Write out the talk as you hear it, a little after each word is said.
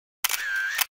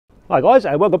Hi guys,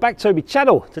 and welcome back to my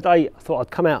channel. Today I thought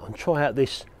I'd come out and try out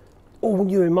this all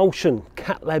new emulsion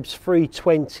Catlabs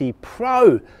 320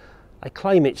 Pro. They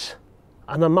claim it's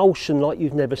an emulsion like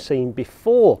you've never seen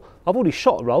before. I've already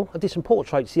shot a roll. I did some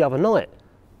portraits the other night.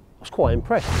 I was quite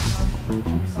impressed. I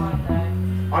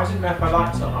didn't know if my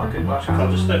lights on. I couldn't watch. I'll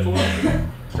just step forward.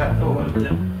 Step forward.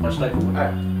 Yeah, I'll stay forward.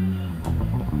 Oh.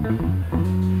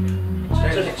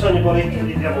 Turn your body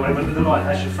the other way, but the light,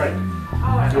 that's your friend.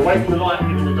 You're away from the light,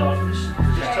 you're in the darkness.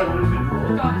 Just turn a little bit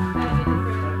more.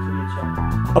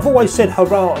 I've always said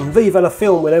hurrah and viva la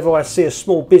film whenever I see a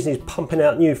small business pumping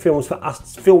out new films for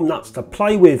us film nuts to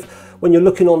play with. When you're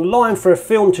looking online for a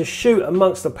film to shoot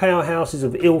amongst the powerhouses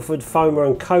of ILFORD, FOMA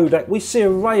and Kodak, we see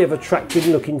an array of attractive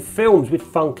looking films with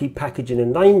funky packaging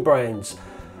and name brands.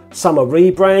 Some are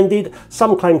rebranded,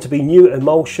 some claim to be new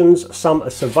emulsions, some are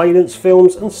surveillance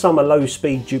films and some are low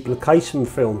speed duplication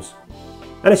films.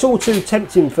 And it's all too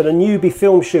tempting for the newbie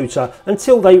film shooter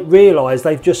until they realise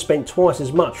they've just spent twice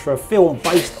as much for a film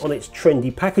based on its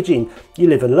trendy packaging. You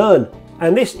live and learn.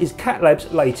 And this is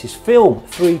Catlabs' latest film,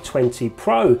 320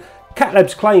 Pro.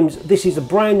 Catlabs claims this is a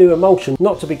brand new emulsion,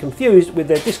 not to be confused with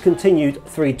their discontinued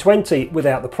 320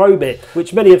 without the Pro bit,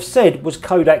 which many have said was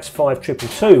Kodak's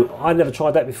 5222. I never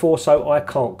tried that before, so I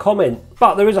can't comment.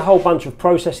 But there is a whole bunch of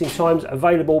processing times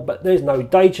available, but there's no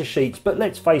data sheets. But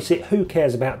let's face it, who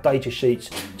cares about data sheets?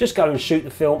 Just go and shoot the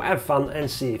film, have fun and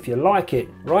see if you like it,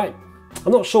 right?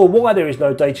 I'm not sure why there is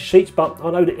no data sheets, but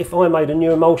I know that if I made a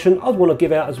new emulsion, I'd want to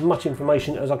give out as much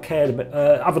information as I can,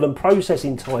 other than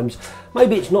processing times.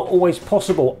 Maybe it's not always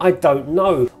possible, I don't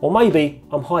know. Or maybe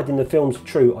I'm hiding the film's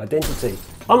true identity.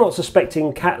 I'm not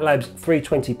suspecting Catlabs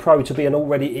 320 Pro to be an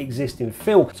already existing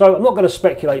film, so I'm not going to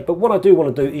speculate, but what I do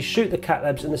want to do is shoot the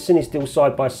Catlabs and the CineStill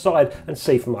side by side and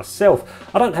see for myself.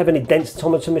 I don't have any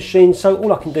densitometer machine, so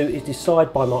all I can do is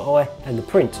decide by my eye and the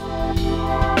print.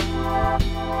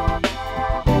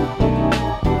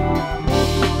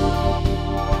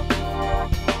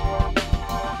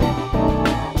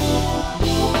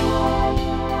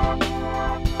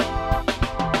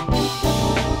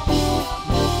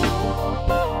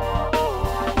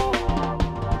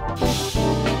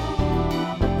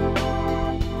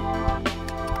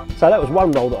 So that was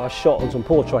one roll that I shot on some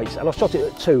portraits, and I shot it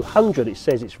at 200. It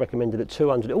says it's recommended at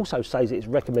 200. It also says it's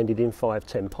recommended in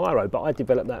 510 Pyro, but I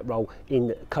developed that roll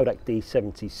in Kodak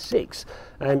D76.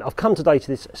 And I've come today to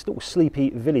this little sleepy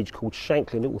village called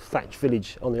Shanklin, a little thatched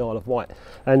village on the Isle of Wight.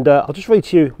 And I'll just read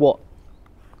to you what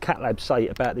Catlabs say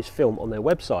about this film on their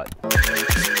website.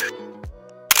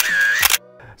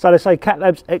 So they say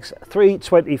Catlabs X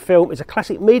 320 film is a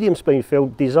classic medium speed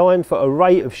film designed for an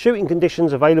array of shooting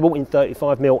conditions available in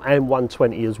 35mm and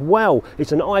 120 as well.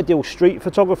 It's an ideal street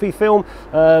photography film,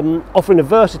 offering a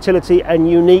versatility and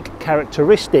unique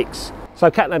characteristics. So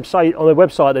Catlabs say on their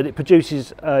website that it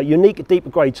produces unique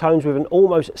deeper grey tones with an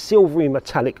almost silvery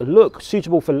metallic look,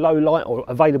 suitable for low light or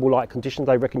available light conditions.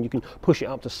 They reckon you can push it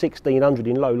up to 1600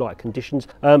 in low light conditions.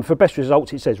 For best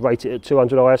results, it says rate it at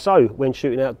 200 ISO when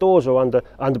shooting outdoors or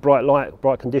under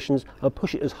bright conditions, and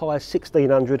push it as high as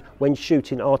 1600 when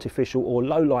shooting artificial or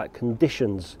low light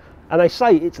conditions. And they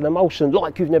say it's an emulsion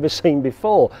like you've never seen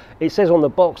before. It says on the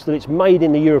box that it's made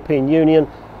in the European Union,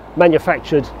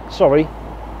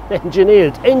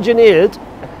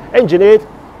 engineered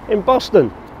in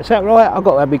Boston. Is that right? I've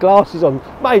got to have my glasses on.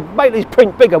 Make this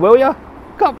print bigger, will you?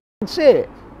 Can't see it.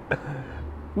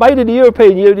 Made in the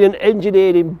European Union,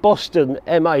 engineered in Boston,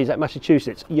 MA, is that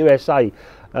Massachusetts, USA.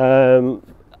 And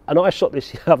I shot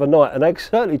this the other night, and they're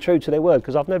certainly true to their word,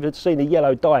 because I've never seen a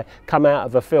yellow dye come out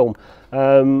of a film.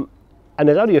 And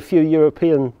there's only a few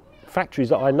European factories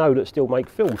that I know that still make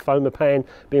film, FOMA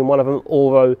being one of them,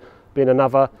 Oro being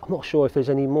another. I'm not sure if there's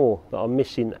any more that I'm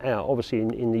missing out. Obviously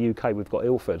in the UK we've got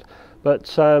ILFORD,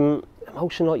 but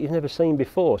emulsion like you've never seen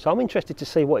before. So I'm interested to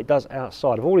see what it does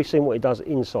outside. I've already seen what it does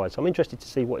inside, so I'm interested to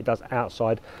see what it does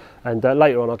outside, and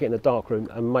later on I'll get in the darkroom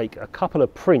and make a couple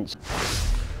of prints.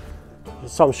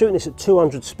 So I'm shooting this at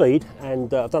 200 speed,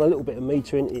 and I've done a little bit of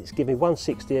metering. It's giving me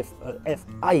 160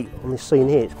 f8 on this scene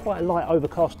here. It's quite a light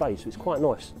overcast day, so it's quite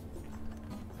nice.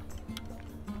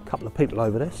 A couple of people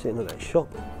over there sitting at that shop.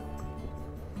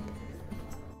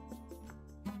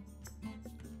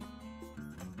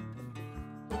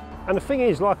 And the thing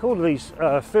is, like all of these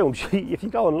films, if you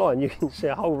go online, you can see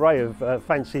a whole array of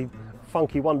fancy,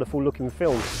 funky, wonderful looking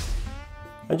films.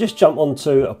 And just jump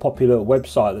onto a popular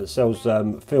website that sells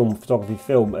photography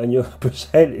film, and you're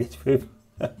presented with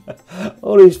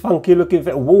all these funky looking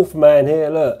films. Wolfman here,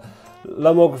 look.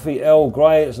 Lomography L,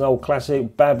 great, it's an old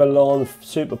classic. Babylon,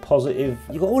 super positive.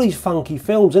 You've got all these funky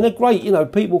films and they're great, you know,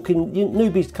 people can,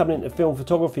 newbies coming into film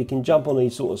photography can jump on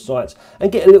these sort of sites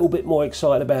and get a little bit more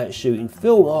excited about shooting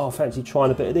film. Oh, I fancy trying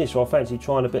a bit of this, or I fancy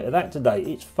trying a bit of that today.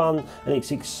 It's fun and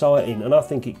it's exciting, and I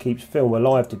think it keeps film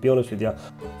alive, to be honest with you.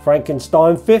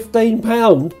 Frankenstein,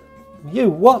 £15. You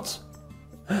what?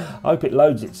 I hope it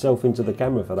loads itself into the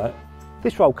camera for that.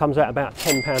 This roll comes out about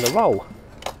 £10 a roll,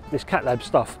 this Catlabs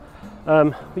stuff.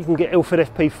 You can get ILFORD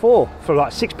FP4 for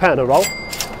like £6 a roll.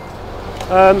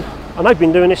 And they've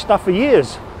been doing this stuff for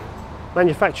years,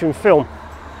 manufacturing film.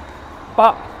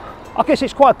 But I guess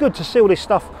it's quite good to see all this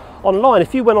stuff online.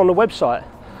 If you went on the website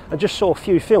and just saw a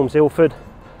few films, ILFORD,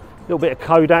 a little bit of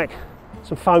Kodak,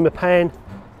 some Fotopan,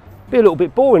 it'd be a little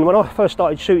bit boring. When I first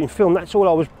started shooting film, that's all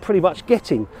I was pretty much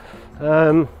getting.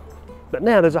 But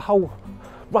now there's a whole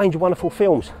range of wonderful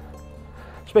films,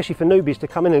 especially for newbies to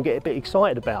come in and get a bit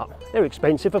excited about. They're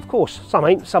expensive, of course, some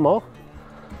ain't, some are,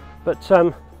 but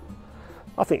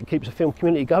I think it keeps the film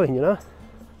community going, you know,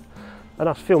 and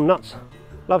us film nuts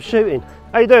love shooting.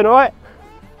 How you doing, all right?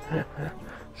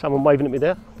 Someone waving at me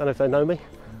there, don't know if they know me.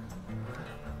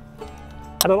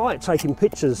 And I like taking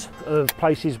pictures of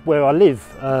places where I live,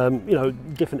 you know,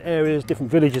 different areas,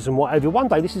 different villages and whatever. One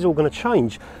day this is all going to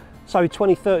change. So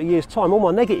 20, 30 years time, all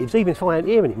my negatives, even if I ain't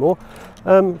here anymore,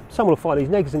 someone will find these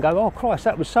negatives and go, oh Christ,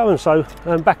 that was so-and-so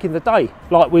back in the day,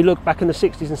 like we look back in the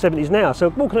 60s and 70s now. So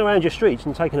walking around your streets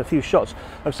and taking a few shots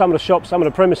of some of the shops, some of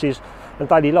the premises and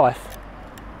daily life,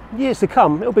 years to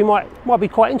come, it'll be might be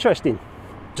quite interesting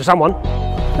to someone.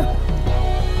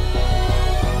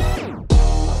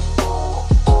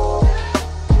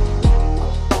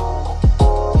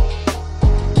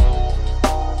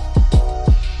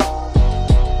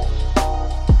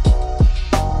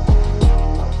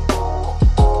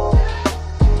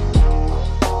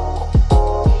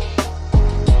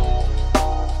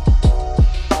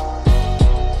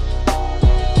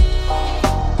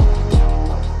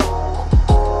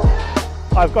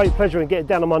 I have great pleasure in getting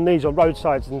down on my knees on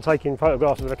roadsides and taking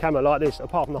photographs with a camera like this.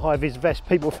 Apart from the high-vis vest,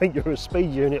 people think you're a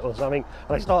speed unit or something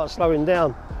and they start slowing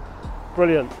down.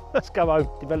 Brilliant. Let's go home,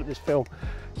 develop this film,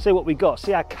 see what we got,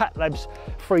 see how Catlabs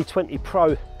 320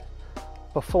 Pro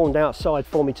performed outside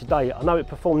for me today. I know it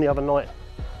performed the other night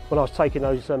when I was taking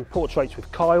those portraits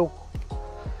with Kyle.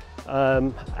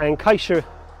 And in case you're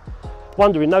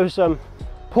wondering, those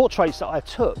portraits that I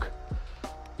took,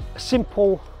 a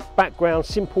simple background,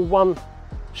 simple one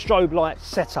strobe light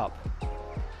setup.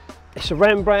 It's a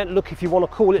Rembrandt look, if you want to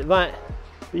call it that,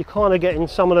 but you're kind of getting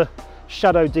some of the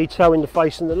shadow detail in the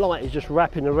face and the light is just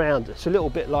wrapping around. It's a little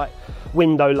bit like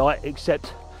window light,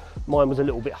 except mine was a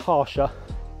little bit harsher,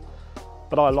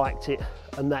 but I liked it,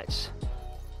 and that's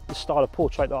the style of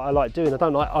portrait that I like doing. I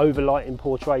don't like overlighting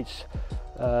portraits.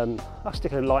 I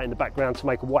stick a light in the background to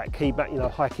make a white key back, you know,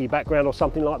 high key background or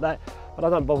something like that, but I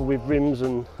don't bother with rims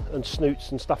and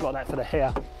snoots and stuff like that for the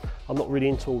hair. I'm not really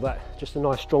into all that. Just a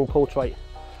nice strong portrait,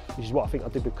 which is what I think I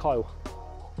did with Kyle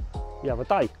the other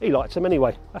day. He liked them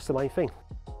anyway, that's the main thing.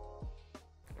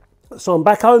 So I'm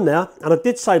back home now, and I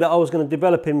did say that I was going to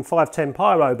develop in 510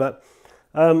 Pyro, but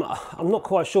I'm not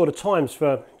quite sure the times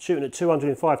for shooting at 200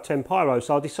 and 510 Pyro,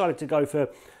 so I decided to go for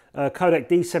Kodak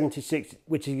D76,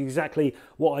 which is exactly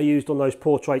what I used on those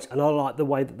portraits, and I like the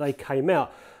way that they came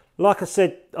out. Like I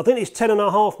said, I think it's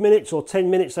 10.5 minutes or 10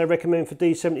 minutes they recommend for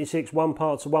D76, 1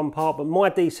 part to 1 part, but my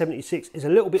D76 is a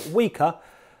little bit weaker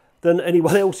than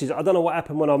anyone else's. I don't know what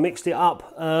happened when I mixed it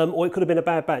up, or it could have been a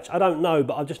bad batch. I don't know,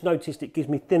 but I've just noticed it gives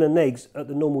me thinner negs at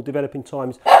the normal developing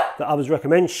times that others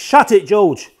recommend. Shut it,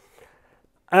 George!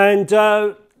 And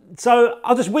so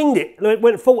I just winged it. It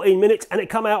went 14 minutes and it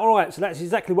come out all right. So that's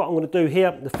exactly what I'm going to do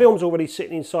here. The film's already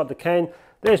sitting inside the can.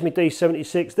 There's my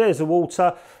D76, there's the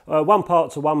water, 1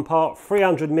 part to 1 part,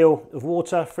 300ml of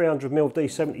water, 300ml of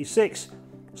D76.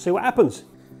 See what happens.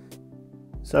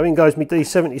 So in goes my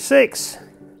D76.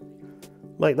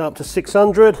 Make that up to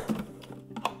 600.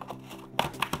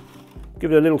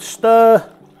 Give it a little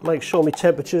stir. Make sure my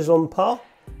temperature's on par.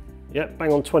 Yep,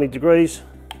 bang on 20 degrees.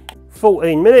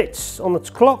 14 minutes on the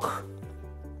clock.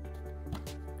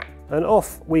 And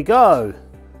off we go.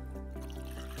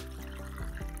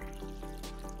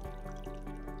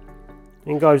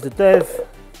 In goes the dev.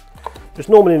 Just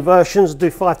normal inversions,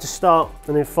 do 5 to start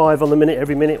and then 5 on the minute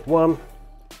every minute. 1,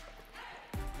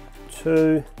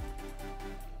 2,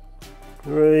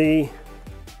 3,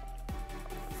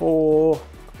 4,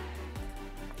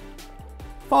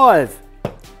 5.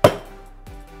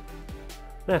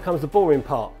 Now comes the boring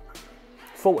part.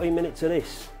 14 minutes of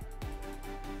this.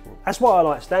 That's why I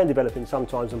like stand developing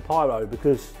sometimes on Pyro,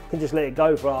 because you can just let it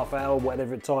go for half hour,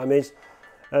 whatever the time is,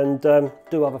 and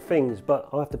do other things. But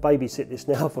I have to babysit this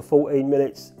now for 14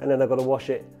 minutes, and then I've got to wash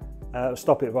it,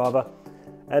 stop it rather,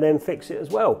 and then fix it as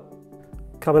well.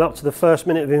 Coming up to the first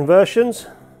minute of inversions.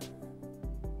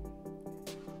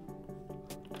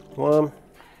 1,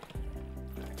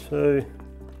 2,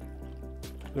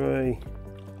 3,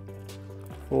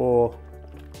 4,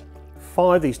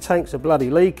 5. These tanks are bloody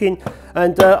leaking,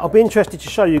 and I'll be interested to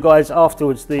show you guys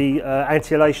afterwards the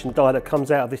anti-elation dye that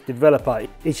comes out of this developer.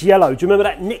 It's yellow. Do you remember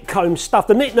that knit comb stuff?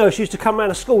 The knit nurse used to come around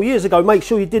to school years ago, make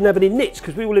sure you didn't have any knits,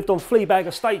 because we all lived on Fleabag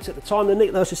estates at the time. The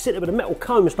knit nurse would sit there with a metal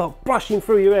comb and start brushing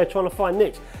through your hair trying to find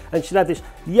knits, and she'd have this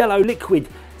yellow liquid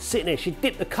sitting there. She'd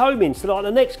dip the comb in, so like the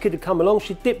next kid would come along,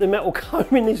 she'd dip the metal comb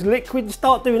in this liquid and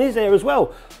start doing his hair as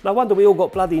well. No wonder we all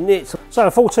got bloody knits. So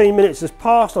 14 minutes has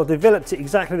passed. I've developed it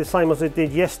exactly the same as I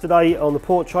did yesterday on the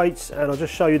portraits, and I'll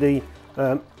just show you the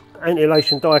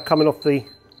anti-elation dye coming off the...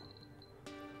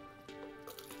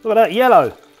 Look at that,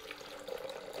 yellow.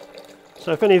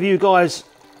 So if any of you guys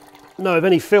know of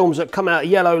any films that come out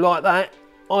yellow like that,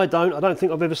 I don't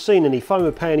think I've ever seen any.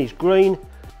 FOTOSPEED is green.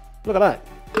 Look at that.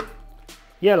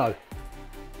 Yellow.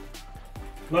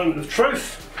 Moment of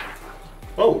truth.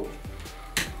 Oh,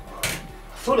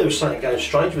 I thought there was something going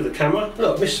strange with the camera.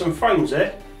 Look, missed some frames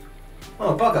there.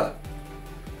 Oh, bugger.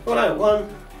 Look at that one.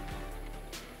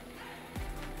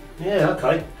 Yeah,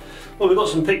 okay. Well, we've got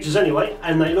some pictures anyway,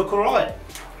 and they look alright.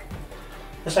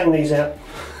 Let's hang these out.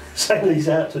 Let's hang these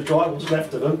out to dry what's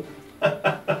left of them.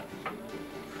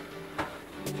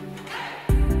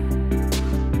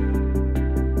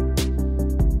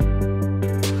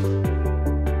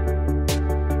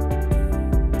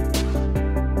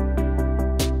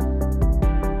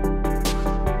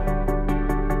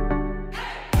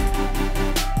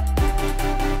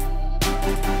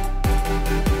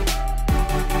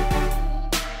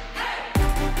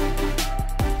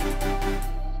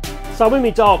 So I'm in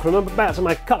my darkroom. I'm about to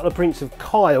make a couple of prints of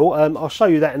Kyle. I'll show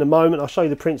you that in a moment. I'll show you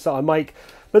the prints that I make.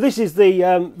 But this is the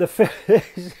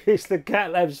it's the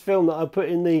Catlabs film that I put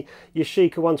in the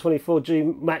Yashica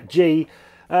 124G Mat G.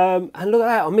 And look at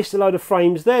that, I missed a load of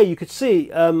frames there. You could see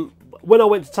when I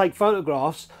went to take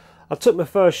photographs, I took my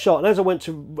first shot, and as I went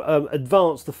to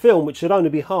advance the film, which should only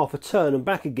be half a turn and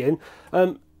back again,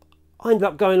 I ended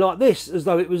up going like this, as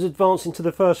though it was advancing to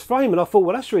the first frame, and I thought,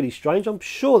 well, that's really strange. I'm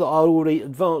sure that I already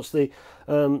advanced the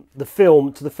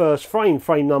film to the first frame,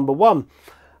 frame number 1.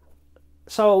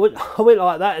 So I went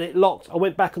like that, and it locked. I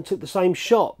went back and took the same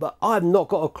shot, but I've not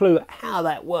got a clue how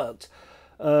that worked.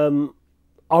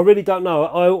 I really don't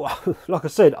know. Like I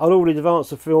said, I'd already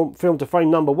advanced the film to frame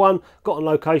number 1, got on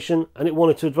location, and it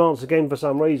wanted to advance again for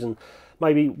some reason.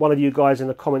 Maybe one of you guys in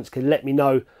the comments can let me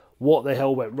know what the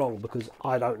hell went wrong, because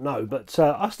I don't know. But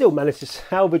I still managed to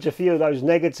salvage a few of those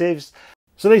negatives.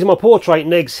 So these are my portrait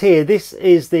negs here. This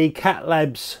is the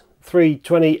Catlabs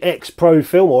 320X Pro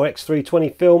film, or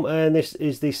X320 film, and this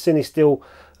is the CineStill,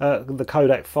 the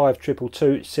Kodak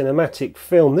 5222 cinematic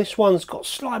film. This one's got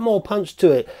slightly more punch to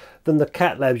it than the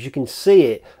Catlabs. You can see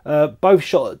it. Both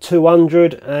shot at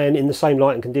 200 and in the same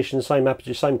lighting conditions, same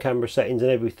aperture, same camera settings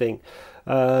and everything.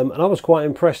 And I was quite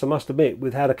impressed, I must admit,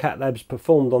 with how the Catlabs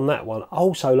performed on that one. I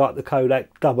also like the Kodak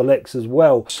X as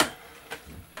well.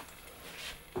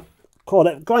 God,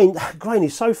 that grain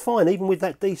is so fine, even with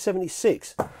that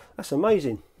D76. That's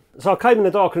amazing. So I came in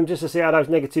the darkroom just to see how those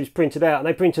negatives printed out, and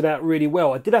they printed out really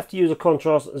well. I did have to use a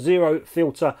contrast 0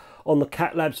 filter on the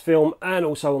Catlabs film and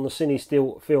also on the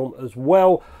CineStill film as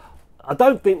well. I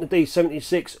don't think the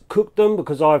D76 cooked them,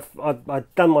 because I'd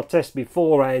done my test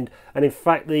beforehand, and in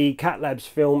fact the Catlabs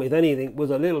film, if anything, was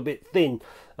a little bit thin.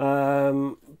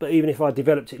 But even if I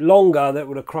developed it longer, that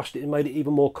would have crushed it and made it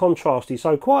even more contrasty.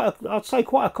 So I'd say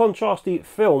quite a contrasty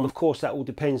film. Of course, that all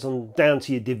depends down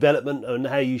to your development and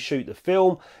how you shoot the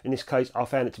film. In this case, I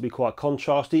found it to be quite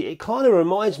contrasty. It kind of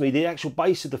reminds me, the actual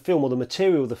base of the film, or the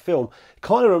material of the film, it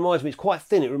kind of reminds me, it's quite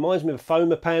thin. It reminds me of a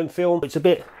FOTOSPEED film. It's a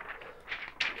bit...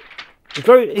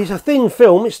 It's a thin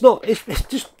film. It's not.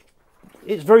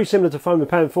 It's very similar to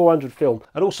FOTOSPEED 400 film,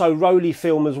 and also Rolly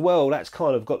film as well. That's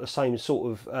kind of got the same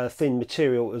sort of thin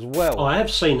material as well. I have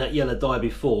seen that yellow dye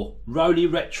before. Rolly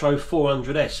Retro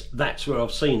 400S. That's where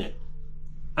I've seen it,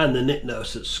 and the knit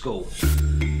nurse at school.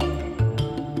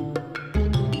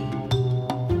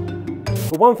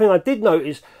 But one thing I did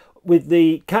notice with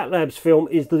the Catlabs film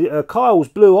is the Kyle's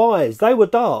blue eyes. They were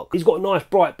dark. He's got nice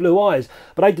bright blue eyes,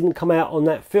 but they didn't come out on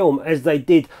that film as they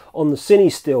did on the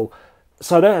CineStill.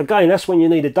 So that, again, that's when you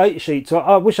need a data sheet. So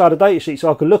I wish I had a data sheet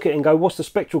so I could look at it and go, what's the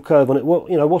spectral curve on it?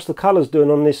 What, you know, what's the colours doing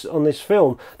on this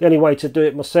film? The only way to do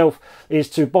it myself is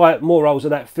to buy more rolls of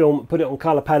that film, put it on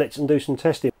colour palettes and do some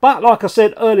testing. But like I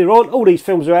said earlier on, all these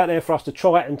films are out there for us to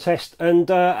try and test and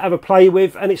have a play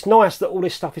with, and it's nice that all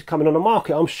this stuff is coming on the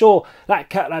market. I'm sure that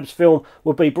Catlabs film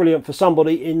would be brilliant for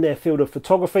somebody in their field of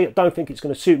photography. I don't think it's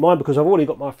going to suit mine because I've already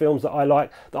got my films that I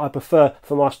like, that I prefer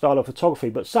for my style of photography,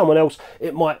 but someone else,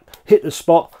 it might hit the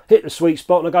spot, hit the sweet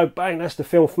spot, and I go, bang, that's the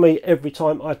film for me every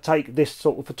time I take this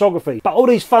sort of photography. But all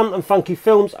these fun and funky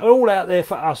films are all out there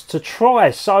for us to try,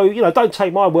 so, you know, don't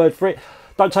take my word for it.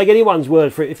 Don't take anyone's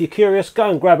word for it. If you're curious, go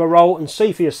and grab a roll and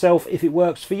see for yourself if it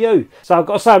works for you. So I've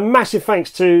got to say a massive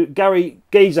thanks to Gary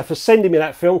Geezer for sending me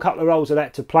that film, a couple of rolls of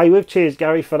that to play with. Cheers,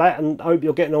 Gary, for that, and I hope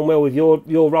you're getting on well with your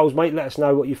rolls, mate. Let us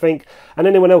know what you think. And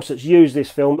anyone else that's used this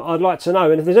film, I'd like to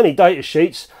know. And if there's any data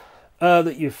sheets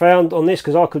that you found on this,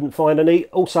 because I couldn't find any,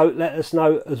 also let us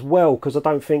know as well, because I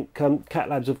don't think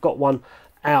Catlabs have got one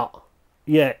out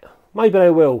yet. Maybe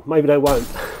they will, maybe they won't.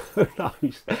 Who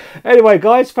knows? Anyway,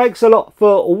 guys, thanks a lot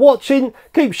for watching.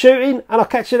 Keep shooting, and I'll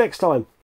catch you next time.